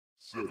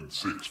7,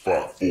 6,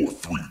 5, 4,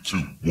 3, 2,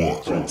 1. You'll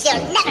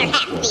never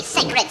have the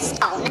sacred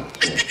stone.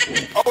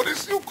 Oh,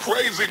 this you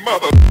crazy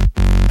mother.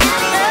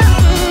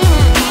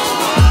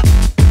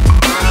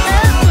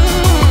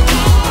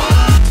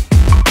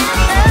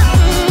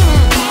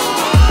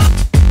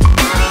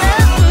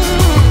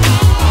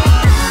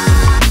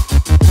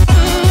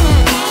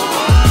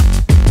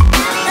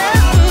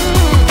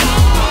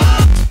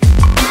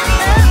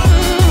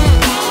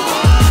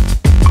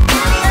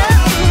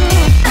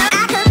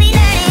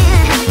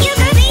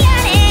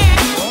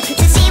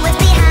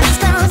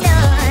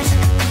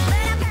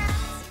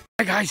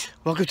 Hi guys,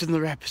 welcome to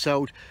another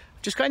episode.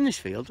 Just got in this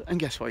field and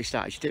guess what he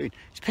started doing?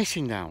 It's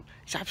pissing down.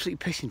 It's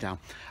absolutely pissing down.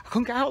 I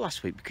couldn't get out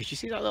last week because you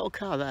see that little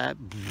car there?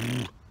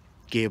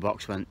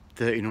 Gearbox went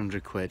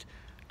 1,300 quid.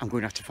 I'm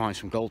going to have to find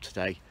some gold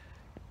today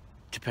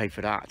to pay for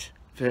that.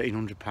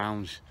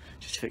 £1,300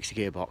 just to fix the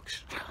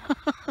gearbox.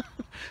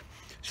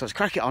 So let's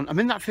crack it on. I'm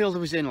in that field I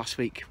was in last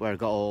week where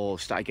I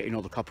started getting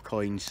all the copper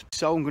coins.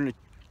 So I'm going to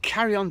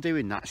carry on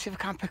doing that. See if I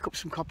can pick up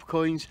some copper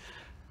coins.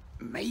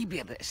 Maybe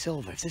a bit of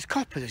silver. If there's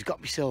copper, there's got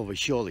to be silver,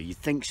 surely. You'd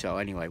think so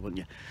anyway, wouldn't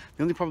you?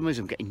 The only problem is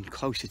I'm getting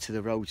closer to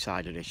the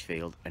roadside of this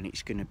field and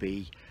it's going to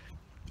be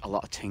a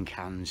lot of tin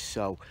cans.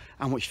 So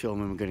how much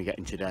filming we're going to get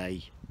in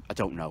today, I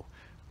don't know.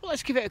 But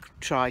let's give it a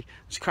try.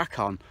 Let's crack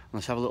on and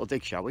let's have a little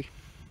dig, shall we?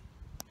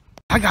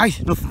 Hi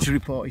guys, nothing to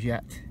report as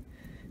yet.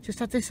 Just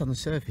had this on the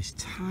surface,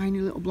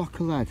 tiny little block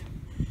of lead.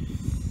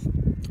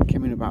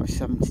 Came in about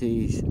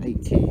 70s,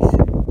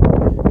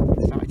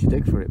 80s. Started to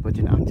dig for it, but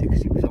didn't have to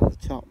because it was on the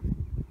top.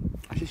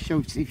 I just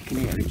showed, see if you can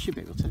hear it. You should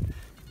be able to.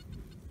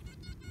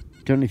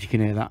 Don't know if you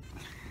can hear that.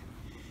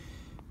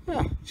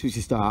 Yeah, so it's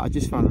a start. I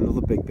just found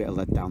another big bit of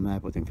lead down there,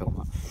 but didn't film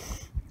that.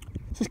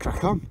 So let's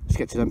crack on. Let's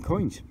get to them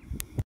coins.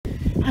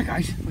 Hi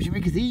guys, what do you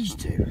make of these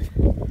two?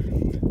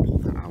 Pull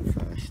that out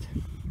first.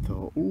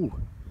 Thought, ooh,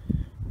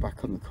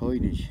 back on the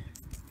coinage.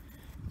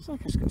 It's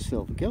like it's got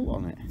silver gilt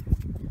on it.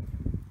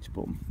 It's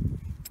bum.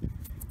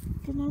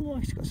 Doesn't look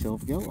like it's got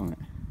silver gilt on it.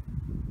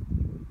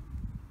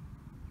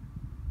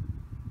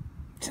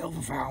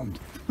 Silver found.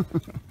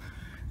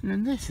 And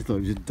then this, I thought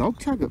it was a dog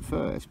tag at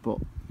first, but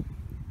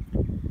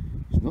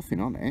there's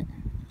nothing on it.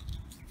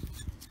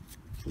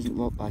 Doesn't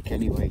look like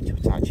any way to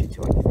attach it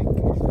to anything.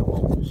 There's no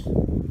holes,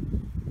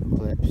 no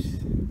clips.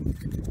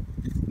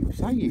 What's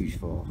that used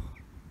for?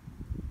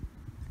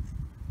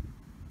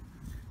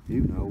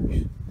 Who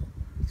knows?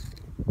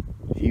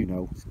 If you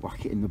know,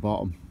 whack it in the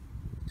bottom.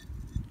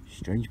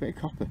 Strange bit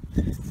of copper.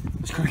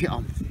 Let's crack it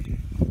on.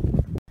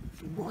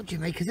 What do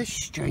you make of this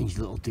strange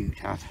little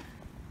doodad?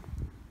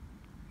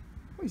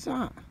 What is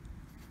that?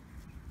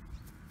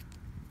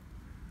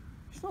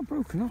 It's not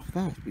broken off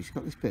there, but it's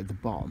got this bit at the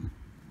bottom.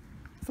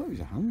 I thought it was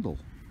a handle.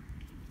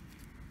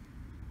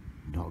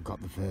 Not got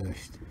the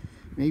first.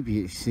 Maybe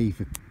it's C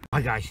for...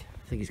 Hi guys,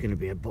 I think it's going to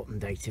be a button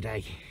day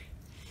today.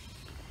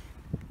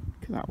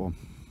 Look at that one.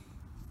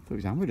 I thought it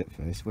was hammered at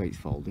first, the way it's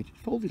folded. It's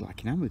folded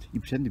like an hammered.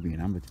 You pretended to be an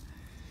hammered.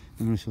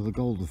 And when I saw the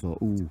gold I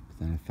thought, ooh,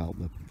 then I felt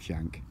the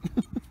shank.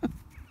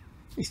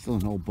 It's still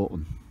an old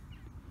button.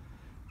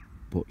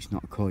 But it's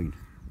not a coin.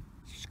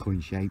 It's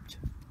coin shaped.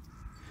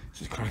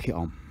 So let's crack it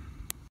on.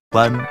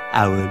 1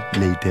 hour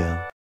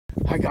later.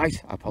 Hi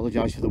guys, I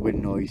apologise for the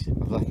wind noise.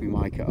 I've left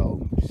my mic at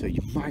home, so you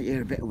might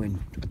hear a bit of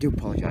wind. I do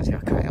apologise, I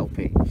can't help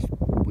it. It's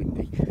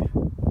windy.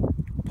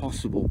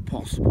 Possible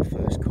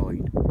first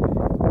coin.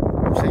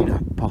 I'm saying a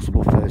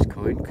possible first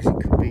coin because it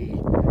could be.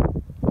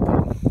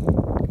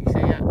 Can you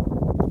see that?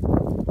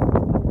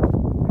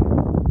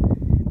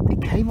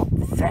 It came up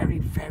very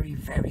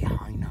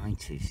high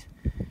 90s.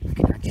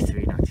 Looking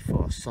 93,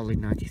 94, solid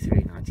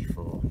 93,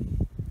 94.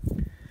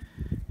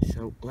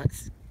 So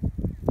let's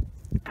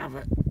have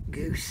a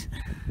goose.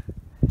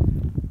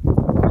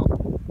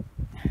 Well,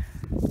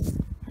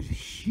 there's a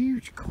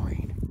huge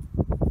coin.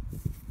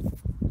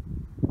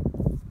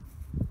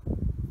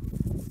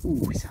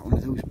 Ooh, is that one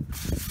of those?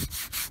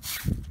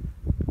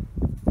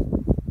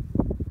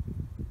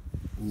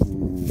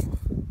 Ooh,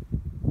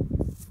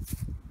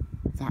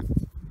 that,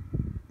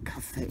 how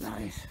thick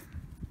that is.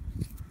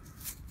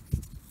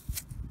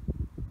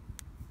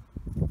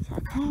 Is that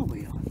a car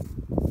wheel?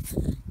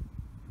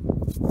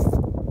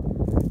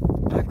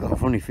 I've got a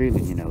funny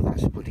feeling, you know,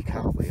 that's a bloody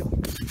car wheel.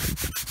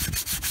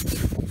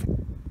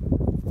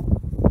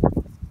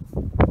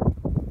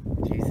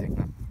 Do you think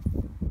that?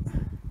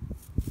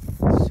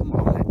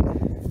 Somewhat on it.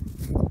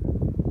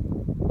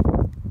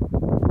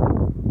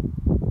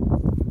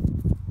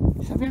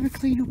 So let me have a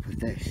clean up of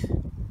this.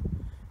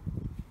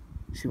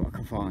 See what I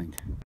can find.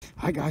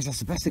 Hi guys, that's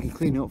the best I can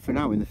clean up for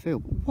now in the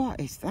field. What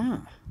is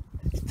that?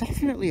 It's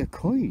definitely a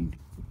coin.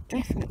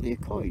 Definitely a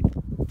coin.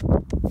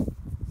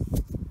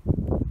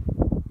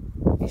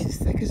 It's as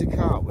thick as a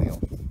cartwheel.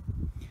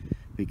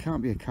 But it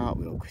can't be a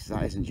cartwheel because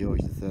that isn't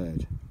George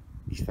III.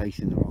 He's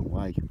facing the wrong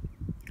way.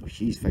 Or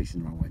she's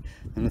facing the wrong way.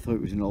 Then I thought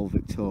it was an old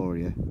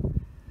Victoria.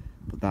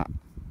 But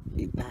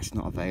that's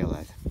not a veil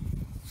head.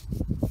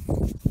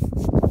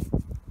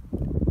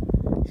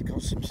 It's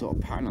got some sort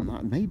of pattern on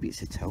that. Maybe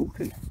it's a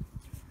token.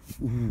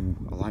 Ooh,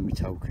 I like my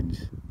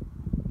tokens.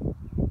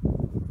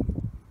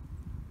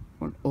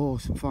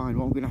 awesome find.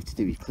 What I'm going to have to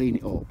do is clean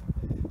it up,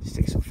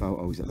 stick some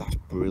photos. That's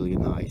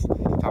brilliant, that is.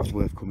 That was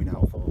worth coming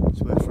out for.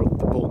 It's worth for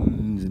the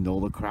buttons and all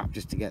the crap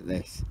just to get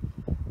this.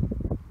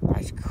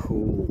 That is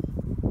cool.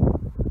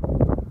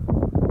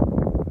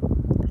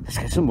 Let's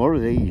get some more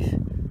of these.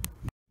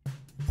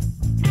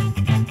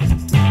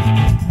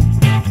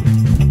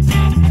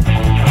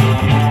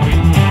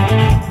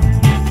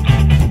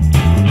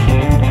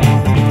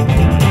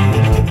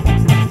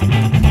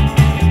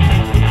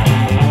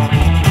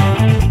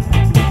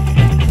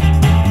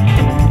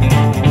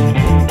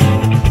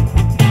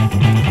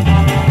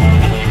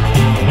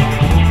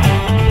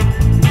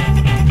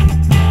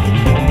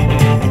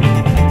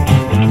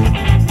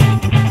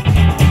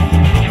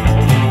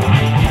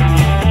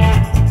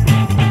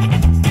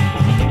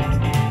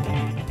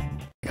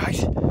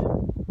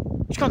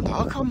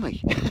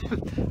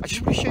 I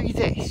just want to show you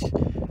this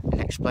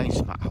and explain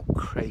some about how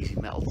crazy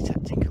metal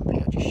detecting can be.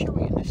 I'll just show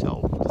you in this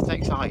hole. It's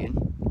exciting,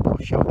 but I'll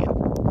show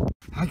you.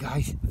 Hi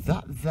guys,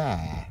 that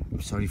there,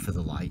 I'm sorry for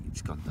the light,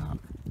 it's gone dark.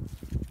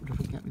 What if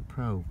I can get my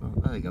probe? Oh,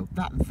 there we go.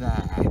 That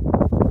there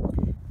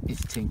is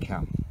a tin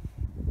can.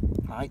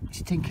 Right, it's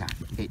a tin can.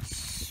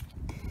 It's,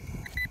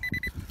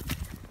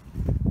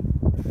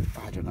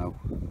 I don't know,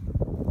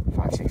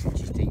 5-6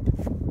 inches deep.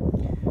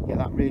 Yeah,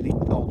 that really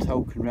old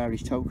token,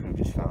 rarest token I've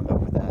just found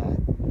over there,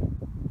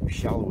 was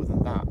shallower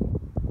than that.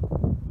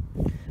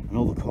 And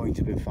all the coins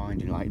I've been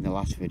finding, like in the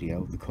last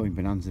video, the coin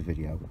bonanza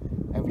video,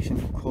 every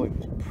single coin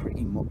was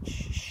pretty much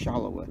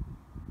shallower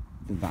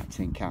than that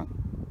tin can.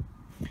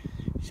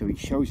 So it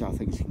shows how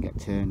things can get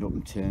turned up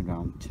and turned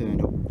around,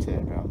 turned up,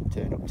 turned around,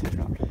 turned up, turned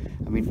around.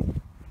 I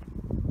mean,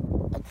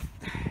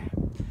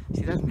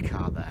 see, there's my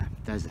car there,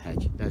 there's the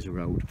hedge, there's a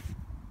road.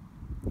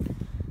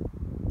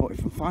 But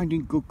if I'm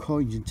finding good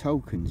coins and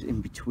tokens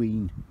in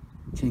between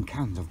tin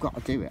cans, I've got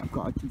to do it. I've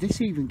got to,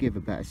 this even give a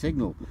better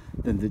signal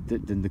than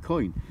the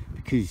coin,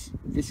 because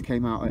this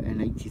came out at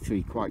an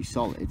 83 quite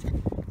solid,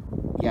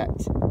 yet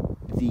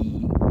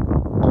the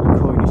old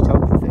coinage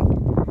token thing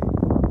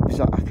was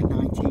like a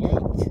 98,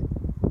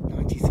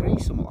 93,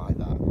 something like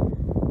that,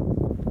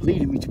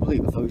 leading me to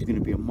believe I thought it was going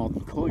to be a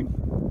modern coin.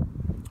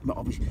 But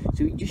obviously,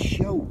 so it just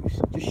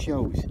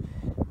shows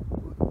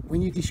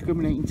when you're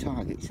discriminating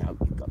targets out,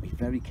 you've got to be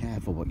very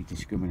careful what you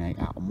discriminate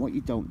out and what you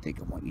don't dig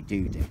and what you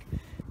do dig.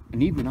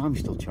 And even I'm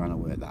still trying to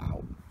work that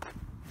out.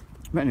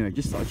 But anyway,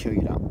 just thought I'd show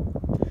you that.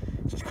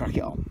 So let's crack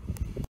it on.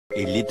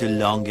 A little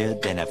longer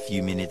than a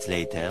few minutes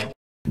later.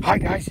 Hi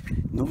guys,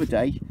 another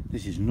day.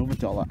 This is another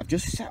dollar. I've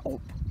just set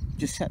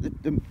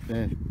the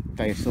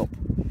base up.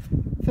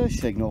 First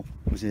signal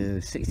was a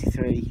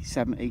 63,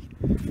 70.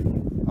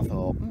 I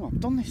thought, oh, I've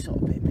done this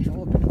sort of bit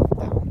before, I've been up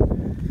down.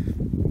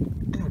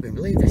 I can't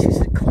believe this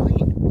is a coin.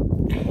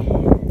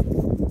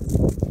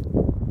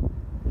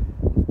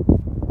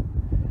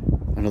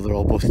 Another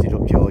all busted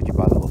up Georgie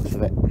by the looks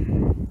of it.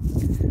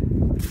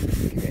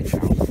 Give it a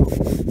chance.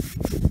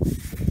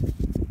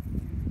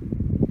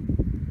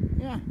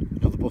 Yeah,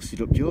 another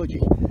busted up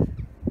Georgie.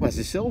 Where's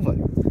the silver?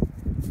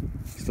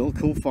 Still a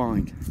cool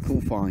find,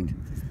 cool find.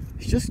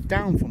 It's just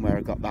down from where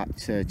I got that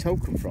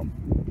token from.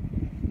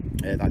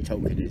 That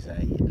token is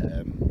a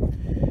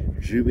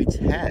Druid's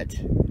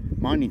Head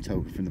mining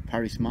token from the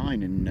Paris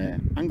mine in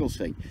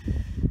Anglesey.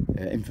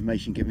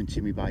 Information given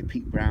to me by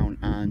Pete Brown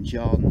and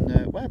John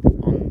Webb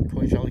on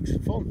Coins, Relics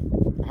and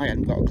Fun. I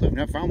hadn't got a clue, I've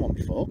never found one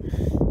before.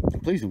 I'm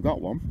pleased I've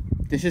got one.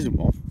 This isn't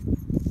one.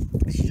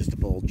 This is just a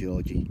bald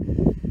Georgie.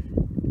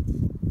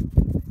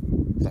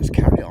 Let's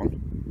carry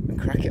on and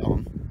crack it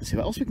on and see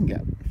what else we can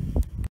get.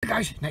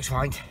 Guys, next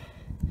find.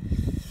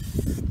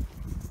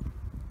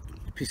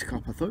 Piece of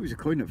copper. I thought it was a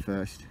coin at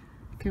first.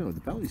 Came up with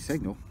the belly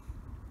signal.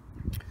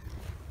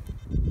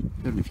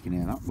 Don't know if you can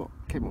hear that, but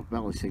came up with the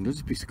belly signal. There's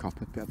a piece of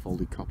copper, bit of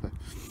folded copper.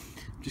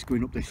 Just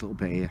going up this little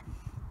bit here.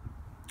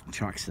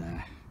 Tracks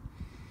there.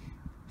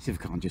 See if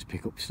I can't just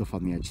pick up stuff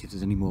on the edge, see if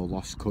there's any more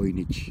lost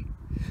coinage.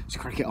 Let's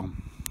crack it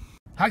on.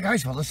 Hi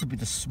guys, well this will be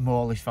the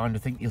smallest find I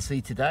think you'll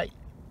see today.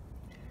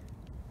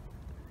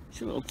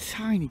 It's a little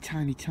tiny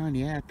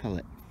air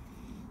pellet.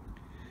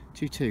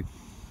 2-2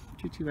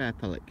 air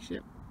pellets,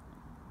 yep.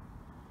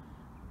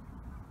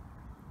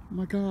 Oh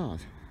my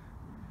god,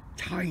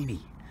 tiny.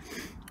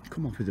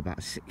 Come up with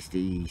about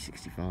 60,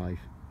 65.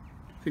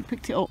 So we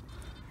picked it up.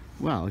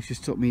 Well, it's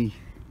just took me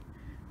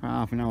about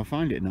half an hour to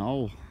find it in the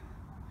hole.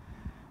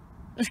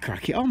 Let's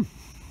crack it on.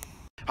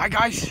 Hi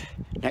guys,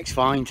 next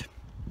find.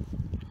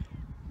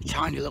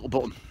 Tiny little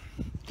button.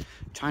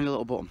 Tiny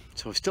little button.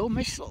 So I've still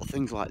missed little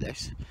things like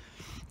this.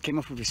 Came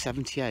up with a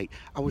 78.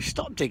 I was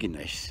stopped digging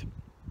this.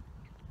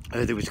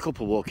 There was a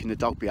couple walking the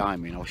dog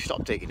behind me and I was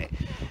stopped digging it,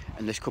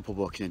 and this couple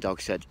walking the dog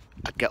said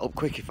I'd get up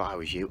quick if I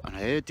was you, and I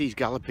heard these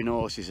galloping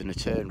horses and I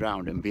turned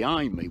round and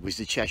behind me was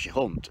the Cheshire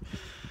Hunt.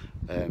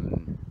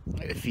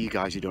 For you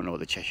guys who don't know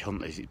what the Cheshire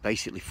Hunt is, it's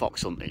basically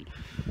fox hunting.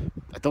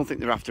 I don't think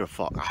they're after a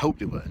fox, I hope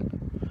they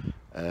weren't,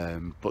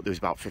 but there was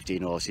about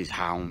 15 horses,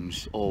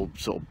 hounds, all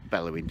sort of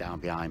bellowing down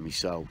behind me.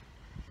 So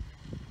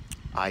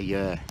I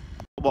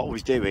what I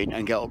was doing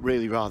and get up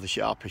really rather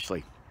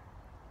sharpishly.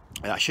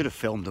 I should have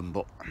filmed them,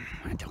 but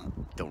I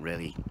don't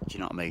really. Do you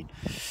know what I mean?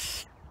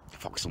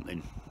 Fox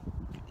hunting.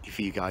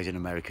 For you guys in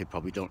America,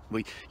 probably don't.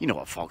 You know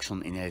what fox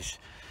hunting is?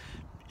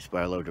 It's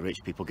where a load of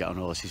rich people get on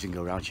horses and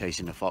go around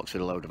chasing a fox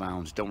with a load of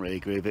hounds. Don't really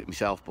agree with it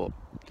myself, but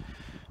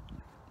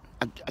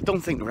I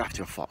don't think they were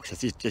after a fox. I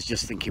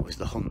just think it was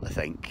the hunt. I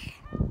think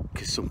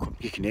because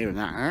you can hear them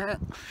that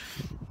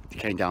they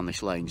came down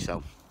this lane.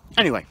 So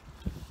anyway,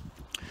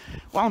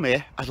 while I'm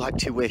here, I'd like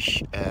to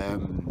wish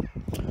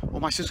all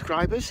my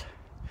subscribers,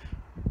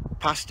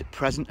 past,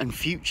 present and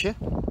future,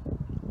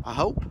 I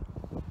hope,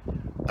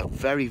 a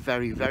very,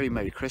 very, very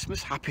Merry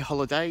Christmas, Happy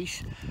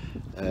Holidays.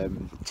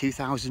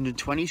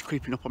 2020 is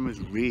creeping up on us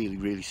really,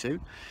 really soon.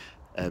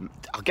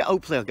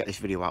 Hopefully I'll get this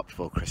video out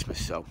before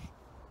Christmas, so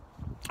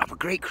have a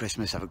great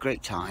Christmas, have a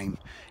great time.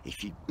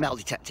 If you're metal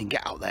detecting,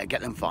 get out there,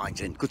 get them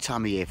finds in. Good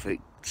time of year for it.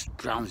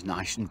 Ground's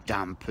nice and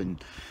damp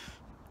and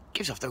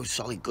gives off those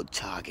solid good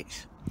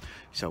targets.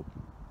 So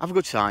have a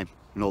good time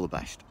and all the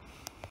best.